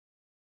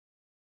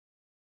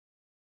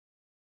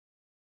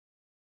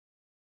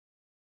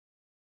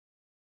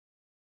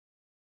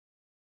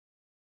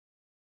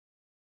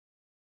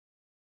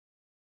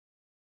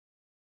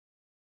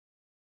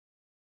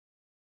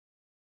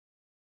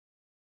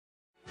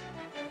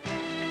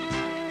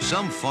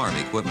Some farm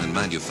equipment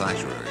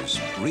manufacturers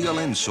reel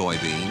in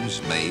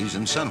soybeans, maize,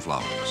 and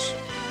sunflowers,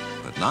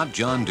 but not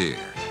John Deere.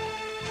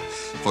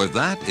 For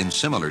that and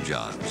similar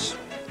jobs,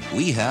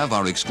 we have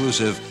our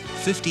exclusive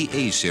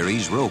 50A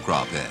Series row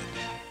crop head,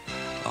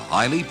 a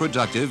highly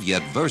productive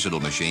yet versatile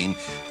machine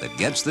that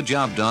gets the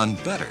job done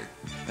better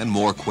and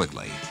more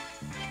quickly.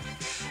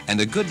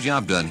 And a good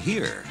job done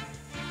here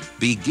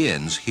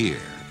begins here,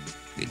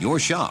 in your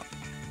shop.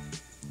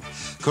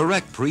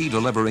 Correct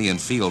pre-delivery and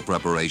field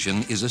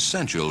preparation is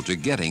essential to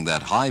getting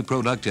that high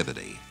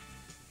productivity.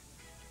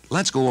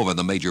 Let's go over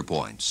the major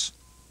points.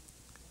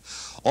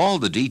 All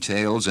the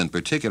details and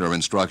particular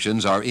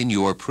instructions are in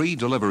your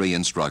pre-delivery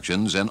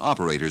instructions and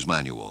operator's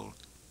manual.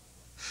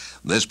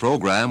 This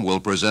program will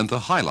present the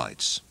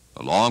highlights,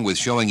 along with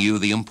showing you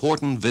the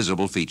important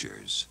visible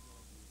features.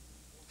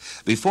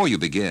 Before you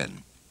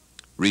begin,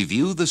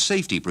 review the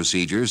safety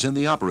procedures in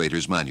the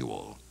operator's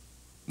manual.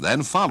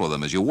 Then follow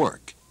them as you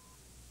work.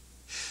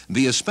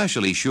 Be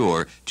especially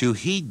sure to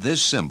heed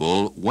this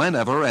symbol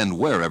whenever and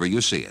wherever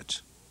you see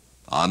it,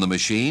 on the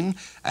machine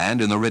and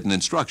in the written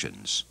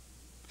instructions.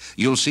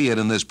 You'll see it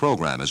in this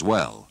program as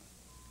well.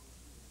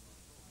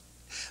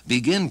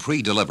 Begin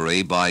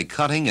pre-delivery by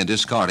cutting and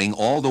discarding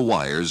all the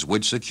wires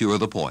which secure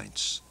the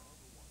points.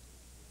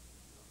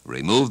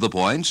 Remove the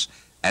points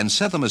and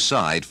set them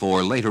aside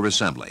for later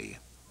assembly.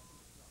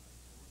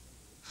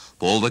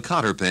 Pull the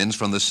cotter pins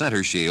from the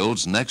center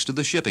shields next to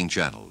the shipping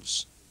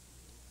channels.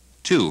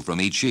 2 from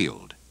each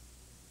shield.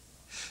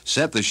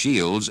 Set the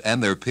shields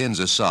and their pins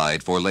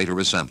aside for later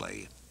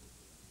assembly.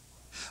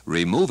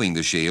 Removing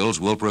the shields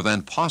will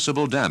prevent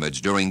possible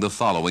damage during the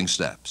following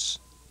steps.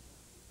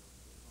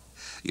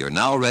 You're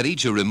now ready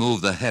to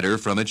remove the header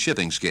from its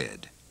shipping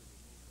skid.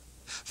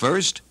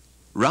 First,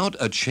 route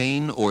a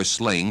chain or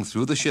sling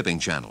through the shipping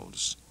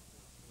channels.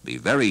 Be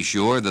very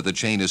sure that the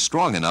chain is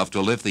strong enough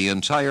to lift the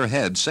entire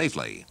head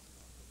safely.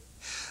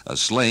 A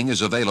sling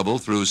is available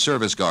through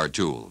service guard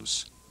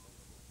tools.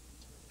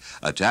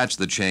 Attach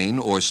the chain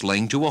or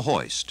sling to a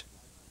hoist.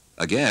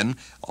 Again,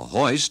 a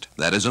hoist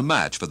that is a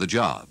match for the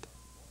job.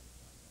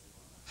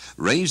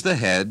 Raise the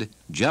head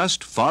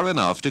just far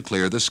enough to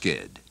clear the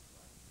skid.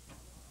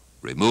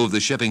 Remove the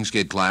shipping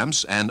skid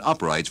clamps and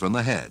uprights from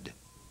the head.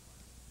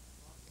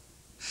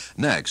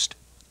 Next,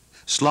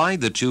 slide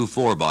the 2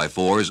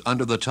 4x4s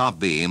under the top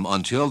beam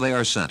until they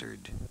are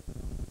centered.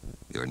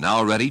 You're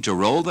now ready to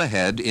roll the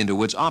head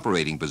into its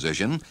operating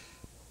position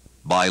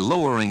by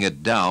lowering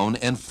it down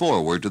and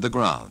forward to the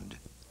ground.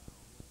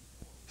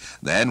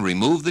 Then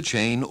remove the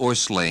chain or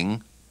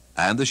sling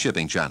and the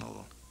shipping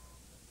channel.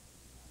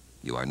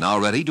 You are now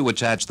ready to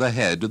attach the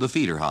head to the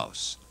feeder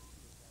house.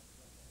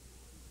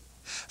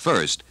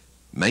 First,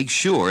 make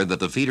sure that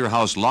the feeder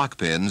house lock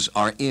pins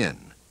are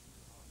in.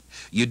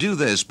 You do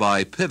this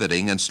by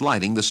pivoting and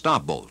sliding the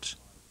stop bolt.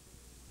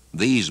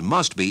 These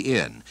must be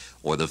in,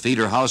 or the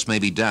feeder house may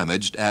be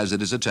damaged as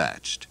it is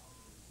attached.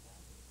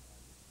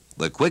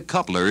 The quick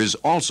couplers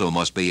also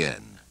must be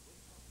in.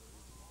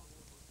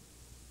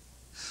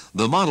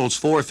 The models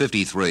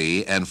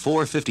 453 and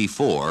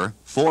 454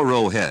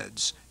 4-row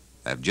heads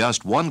have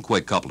just one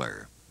quick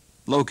coupler,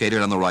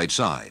 located on the right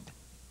side.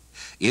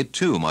 It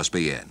too must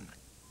be in.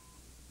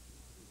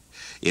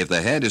 If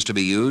the head is to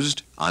be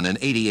used on an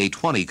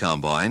 8820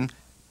 combine,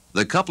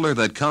 the coupler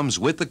that comes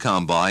with the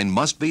combine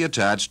must be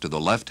attached to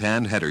the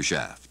left-hand header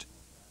shaft.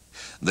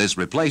 This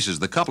replaces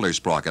the coupler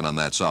sprocket on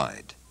that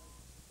side.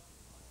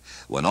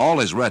 When all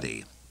is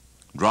ready,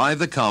 drive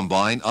the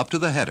combine up to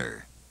the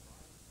header.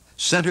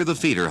 Center the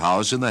feeder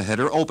house in the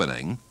header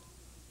opening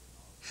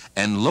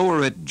and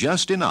lower it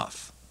just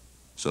enough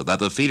so that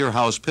the feeder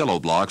house pillow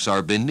blocks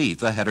are beneath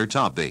the header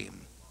top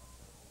beam.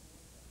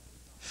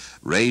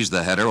 Raise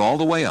the header all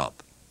the way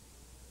up.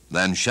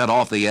 Then shut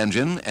off the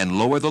engine and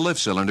lower the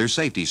lift cylinder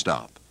safety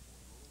stop.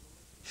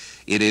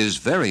 It is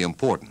very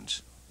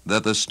important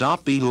that the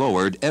stop be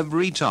lowered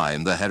every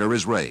time the header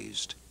is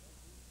raised.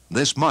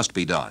 This must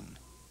be done.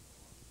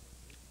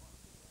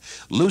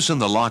 Loosen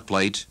the lock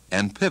plate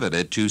and pivot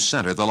it to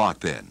center the lock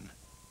pin.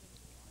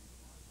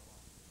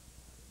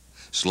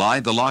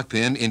 Slide the lock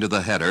pin into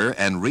the header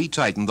and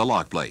retighten the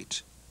lock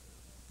plate.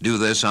 Do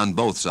this on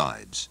both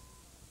sides.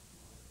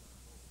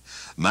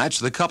 Match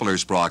the coupler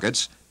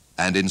sprockets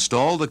and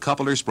install the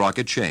coupler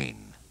sprocket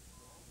chain.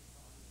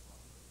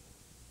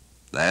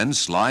 Then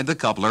slide the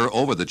coupler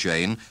over the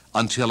chain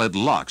until it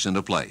locks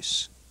into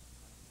place.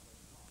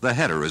 The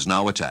header is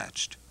now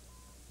attached.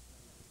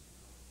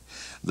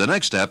 The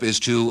next step is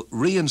to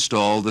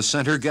reinstall the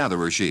center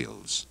gatherer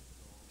shields.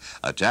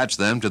 Attach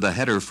them to the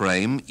header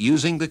frame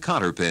using the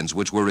cotter pins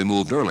which were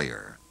removed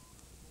earlier.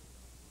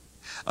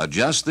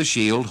 Adjust the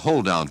shield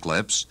hold-down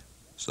clips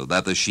so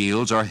that the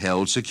shields are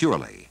held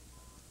securely.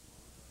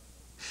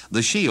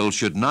 The shield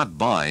should not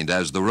bind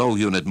as the row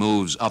unit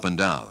moves up and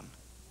down.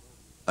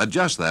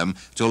 Adjust them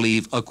to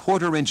leave a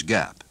 1/4 inch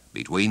gap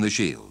between the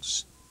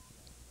shields.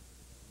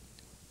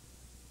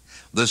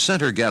 The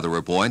center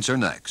gatherer points are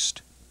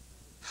next.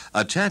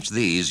 Attach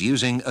these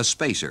using a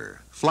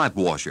spacer, flat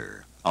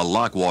washer, a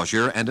lock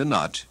washer, and a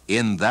nut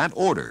in that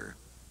order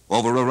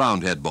over a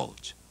round head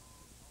bolt.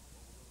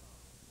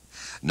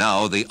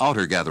 Now the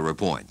outer gatherer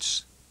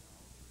points.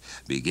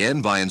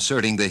 Begin by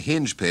inserting the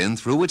hinge pin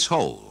through its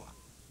hole.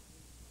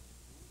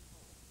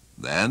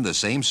 Then the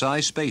same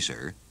size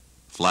spacer,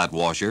 flat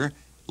washer,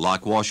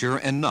 lock washer,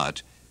 and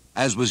nut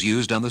as was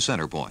used on the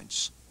center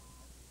points.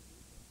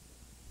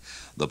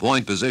 The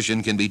point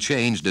position can be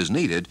changed as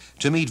needed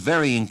to meet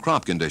varying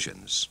crop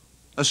conditions.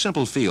 A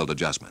simple field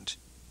adjustment.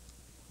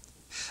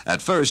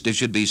 At first, it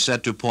should be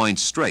set to point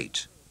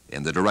straight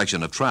in the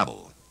direction of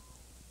travel.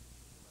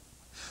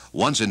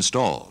 Once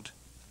installed,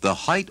 the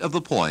height of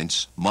the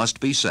points must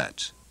be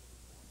set.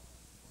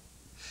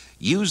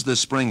 Use the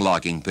spring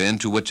locking pin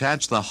to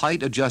attach the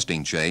height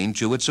adjusting chain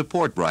to its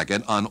support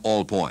bracket on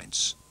all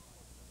points.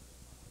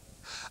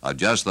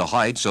 Adjust the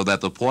height so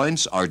that the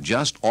points are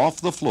just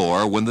off the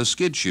floor when the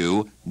skid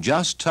shoe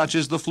just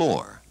touches the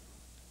floor.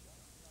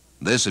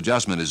 This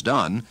adjustment is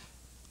done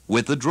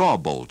with the draw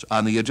bolt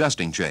on the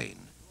adjusting chain.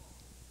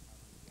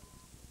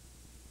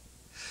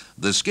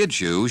 The skid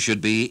shoe should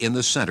be in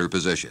the center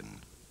position.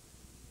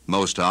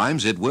 Most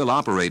times it will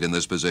operate in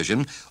this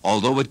position,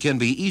 although it can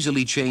be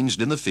easily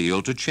changed in the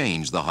field to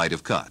change the height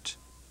of cut.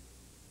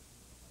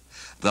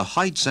 The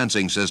height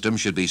sensing system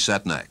should be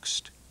set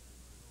next.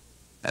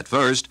 At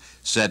first,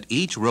 set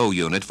each row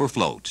unit for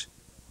float.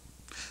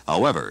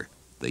 However,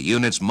 the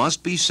units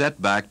must be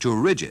set back to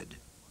rigid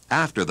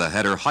after the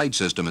header height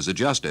system is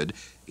adjusted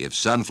if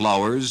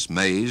sunflowers,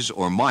 maize,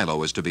 or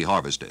milo is to be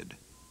harvested.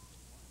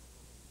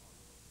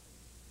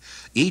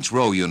 Each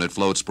row unit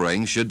float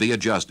spring should be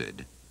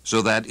adjusted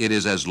so that it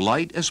is as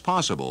light as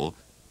possible,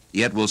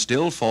 yet will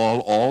still fall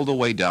all the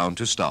way down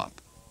to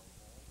stop.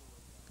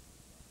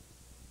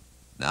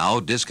 Now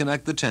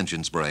disconnect the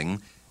tension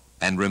spring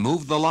and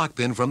remove the lock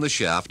pin from the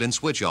shaft and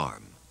switch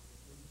arm.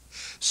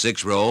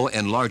 6-row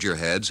and larger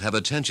heads have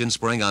a tension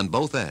spring on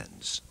both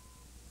ends.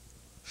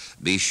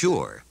 Be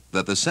sure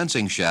that the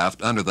sensing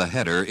shaft under the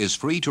header is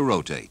free to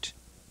rotate.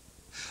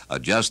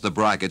 Adjust the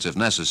brackets if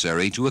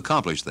necessary to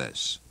accomplish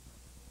this.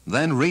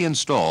 Then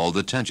reinstall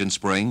the tension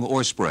spring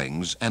or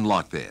springs and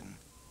lock pin.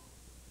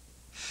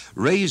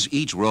 Raise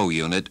each row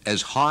unit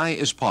as high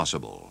as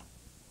possible.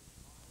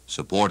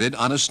 Support it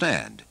on a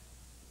stand.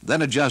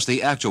 Then adjust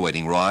the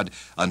actuating rod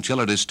until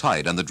it is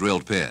tight on the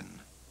drilled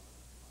pin.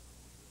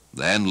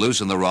 Then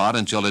loosen the rod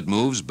until it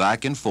moves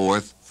back and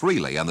forth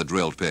freely on the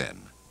drilled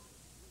pin.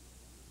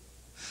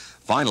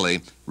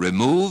 Finally,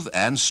 remove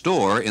and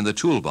store in the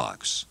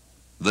toolbox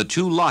the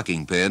 2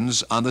 locking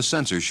pins on the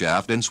sensor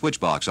shaft and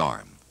switchbox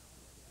arm.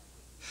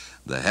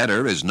 The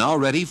header is now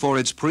ready for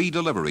its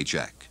pre-delivery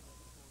check.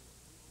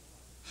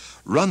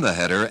 Run the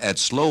header at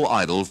slow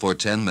idle for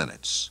 10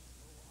 minutes.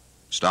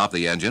 Stop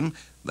the engine,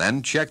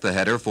 then check the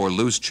header for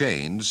loose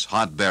chains,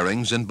 hot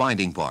bearings, and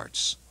binding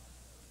parts.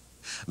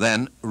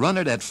 Then run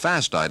it at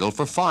fast idle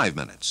for 5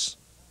 minutes,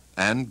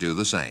 and do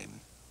the same.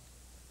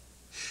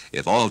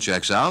 If all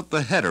checks out,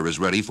 the header is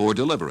ready for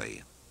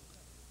delivery.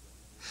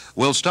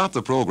 We'll stop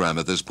the program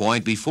at this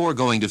point before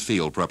going to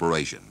field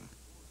preparation.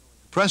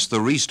 Press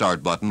the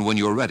restart button when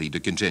you're ready to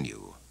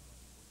continue.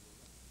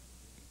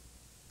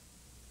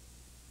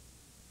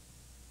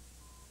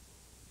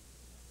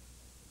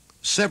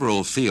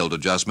 Several field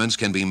adjustments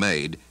can be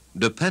made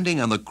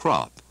depending on the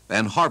crop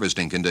and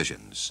harvesting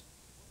conditions.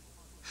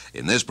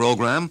 In this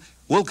program,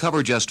 we'll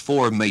cover just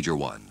 4 major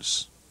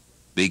ones,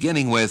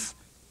 beginning with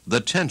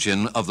the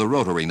tension of the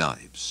rotary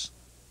knives.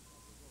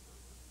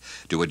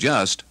 To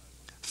adjust,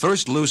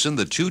 first loosen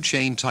the 2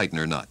 chain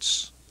tightener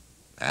nuts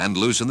and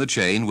loosen the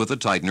chain with the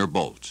tightener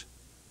bolt.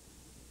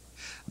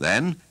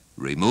 Then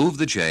remove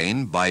the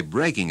chain by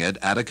breaking it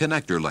at a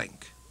connector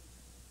link.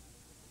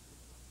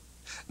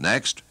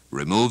 Next,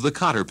 remove the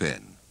cotter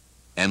pin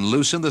and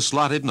loosen the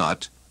slotted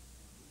nut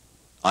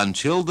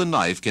until the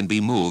knife can be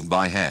moved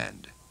by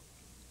hand.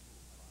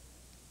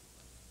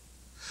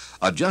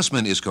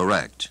 Adjustment is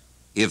correct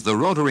if the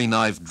rotary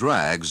knife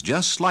drags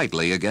just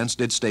slightly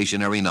against its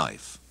stationary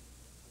knife.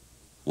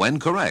 When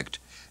correct,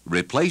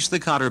 replace the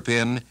cotter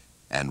pin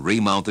and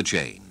remount the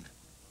chain.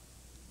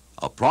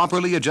 A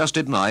properly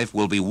adjusted knife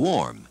will be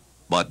warm,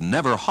 but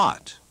never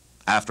hot,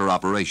 after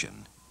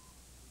operation.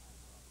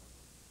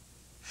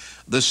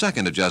 The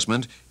second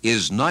adjustment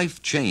is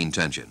knife chain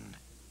tension.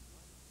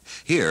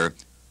 Here,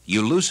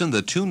 you loosen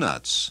the 2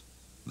 nuts,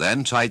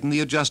 then tighten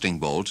the adjusting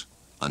bolt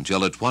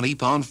until a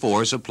 20-pound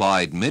force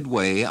applied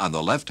midway on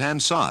the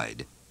left-hand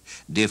side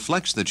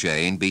deflects the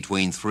chain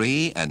between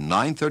 3 and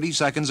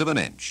 9/32 of an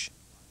inch.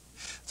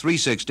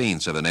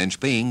 3/16 of an inch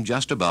being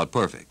just about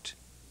perfect.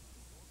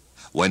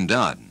 When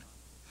done,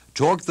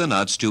 torque the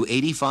nuts to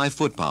 85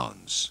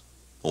 foot-pounds,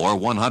 or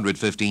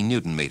 115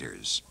 Newton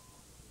meters.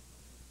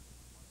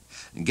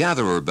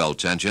 Gatherer belt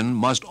tension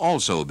must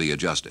also be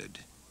adjusted.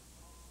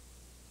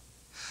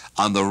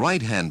 On the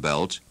right-hand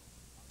belt,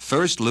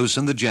 first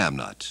loosen the jam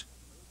nut.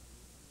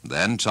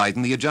 Then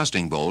tighten the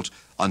adjusting bolt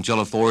until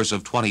a force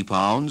of 20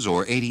 pounds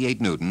or 88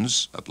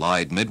 newtons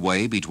applied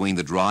midway between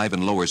the drive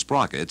and lower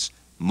sprockets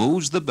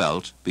moves the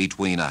belt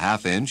between a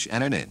 1/2 inch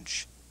and an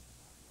inch.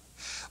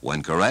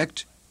 When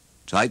correct,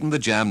 tighten the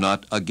jam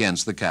nut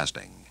against the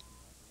casting.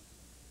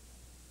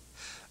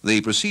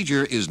 The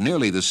procedure is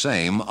nearly the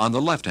same on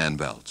the left-hand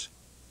belt.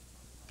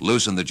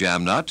 Loosen the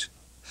jam nut,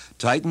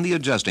 tighten the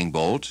adjusting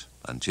bolt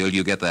until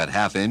you get that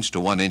 1/2 inch to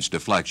 1 inch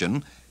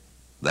deflection,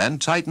 then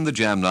tighten the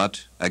jam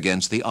nut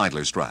against the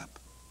idler strap.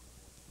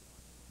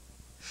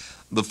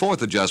 The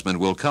fourth adjustment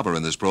we'll cover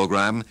in this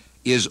program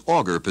is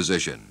auger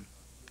position,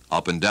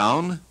 up and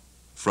down,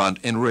 front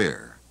and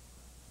rear.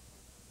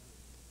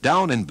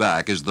 Down and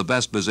back is the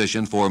best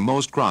position for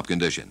most crop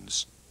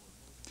conditions.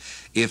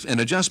 If an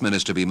adjustment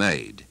is to be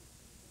made,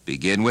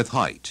 begin with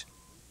height.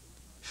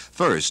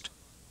 First,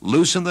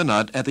 loosen the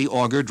nut at the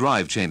auger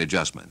drive chain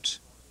adjustment.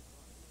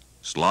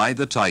 Slide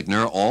the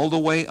tightener all the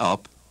way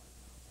up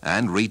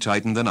and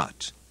retighten the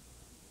nut.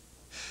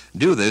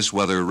 Do this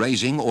whether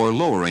raising or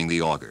lowering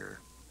the auger.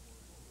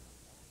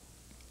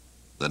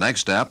 The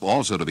next step,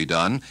 also to be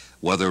done,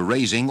 whether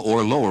raising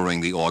or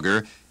lowering the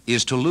auger,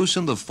 is to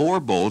loosen the 4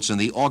 bolts in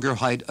the auger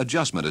height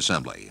adjustment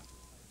assembly.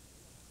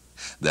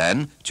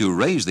 Then, to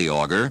raise the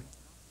auger,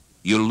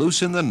 you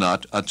loosen the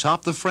nut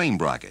atop the frame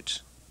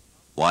bracket,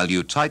 while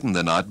you tighten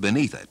the nut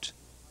beneath it.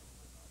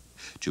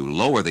 To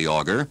lower the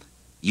auger,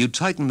 you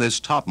tighten this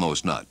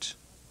topmost nut,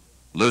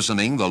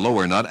 loosening the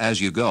lower nut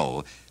as you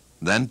go,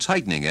 then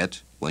tightening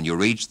it when you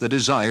reach the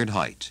desired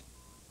height.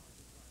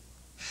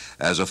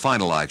 As a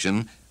final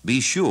action, be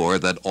sure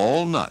that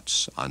all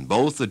nuts on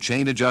both the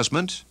chain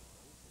adjustment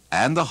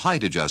and the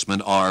height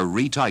adjustment are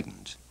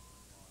retightened.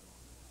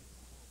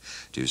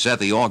 To set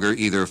the auger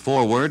either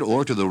forward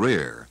or to the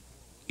rear,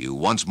 you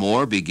once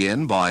more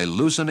begin by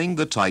loosening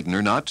the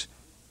tightener nut,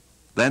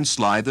 then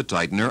slide the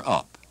tightener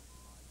up.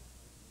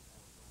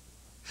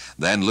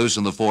 Then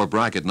loosen the 4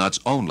 bracket nuts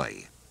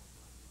only.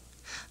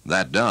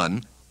 That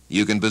done,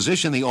 you can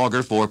position the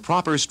auger for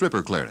proper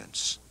stripper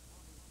clearance.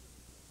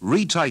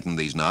 Retighten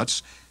these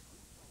nuts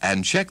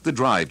and check the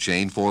drive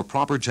chain for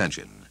proper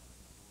tension.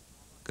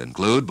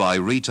 Conclude by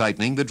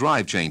retightening the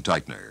drive chain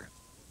tightener.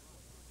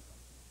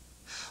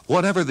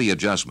 Whatever the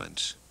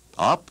adjustment,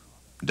 up,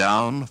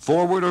 down,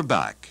 forward, or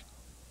back,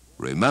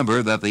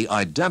 remember that the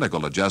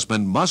identical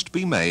adjustment must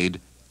be made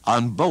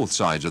on both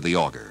sides of the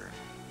auger.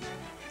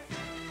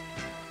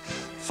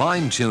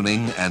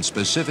 Fine-tuning and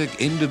specific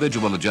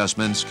individual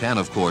adjustments can,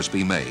 of course,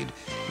 be made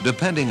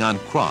depending on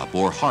crop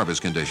or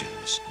harvest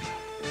conditions.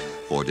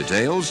 For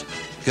details,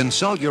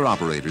 consult your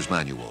operator's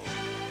manual.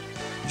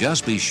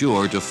 Just be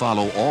sure to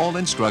follow all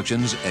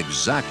instructions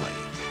exactly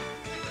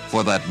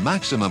for that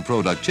maximum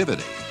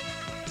productivity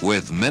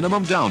with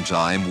minimum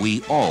downtime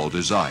we all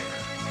desire.